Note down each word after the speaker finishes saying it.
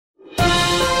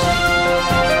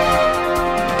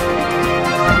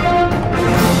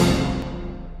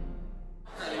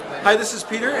Hi, this is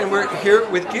Peter, and we're here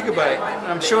with Gigabyte.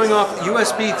 I'm showing off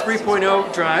USB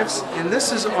 3.0 drives, and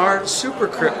this is our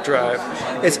SuperCrypt drive.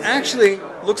 It's actually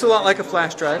looks a lot like a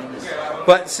flash drive,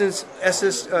 but since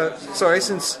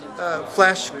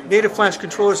native flash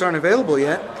controllers aren't available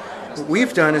yet, what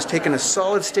we've done is taken a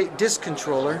solid-state disk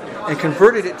controller and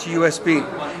converted it to USB.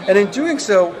 And in doing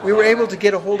so, we were able to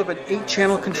get a hold of an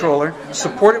 8-channel controller,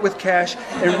 support it with cache,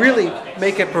 and really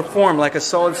make it perform like a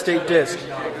solid-state disk.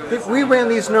 We ran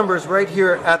these numbers right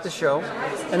here at the show,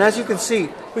 and as you can see,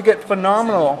 we get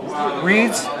phenomenal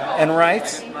reads and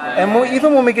writes, and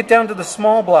even when we get down to the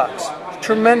small blocks,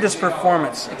 tremendous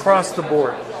performance across the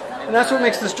board. And that's what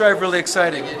makes this drive really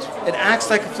exciting. It acts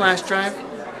like a flash drive,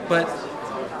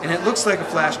 and it looks like a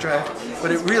flash drive, but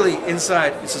it really,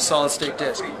 inside, it's a solid-state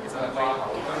disk.